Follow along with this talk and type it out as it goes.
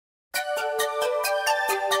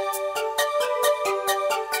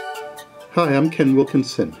Hi, I'm Ken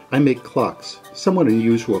Wilkinson. I make clocks, somewhat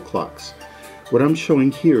unusual clocks. What I'm showing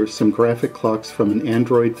here are some graphic clocks from an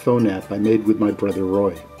Android phone app I made with my brother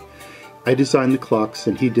Roy. I designed the clocks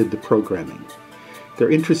and he did the programming. They're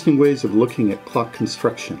interesting ways of looking at clock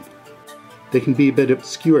construction. They can be a bit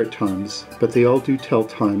obscure at times, but they all do tell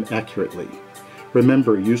time accurately.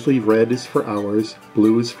 Remember, usually red is for hours,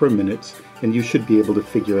 blue is for minutes, and you should be able to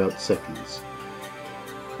figure out seconds.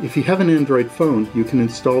 If you have an Android phone, you can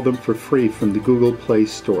install them for free from the Google Play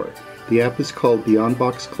Store. The app is called Beyond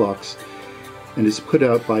Box Clocks and is put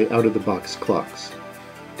out by Out of the Box Clocks.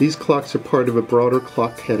 These clocks are part of a broader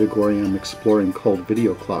clock category I'm exploring called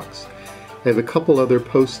video clocks. I have a couple other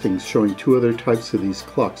postings showing two other types of these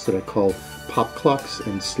clocks that I call pop clocks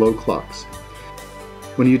and slow clocks.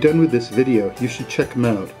 When you're done with this video, you should check them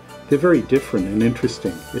out. They're very different and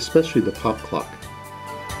interesting, especially the pop clock.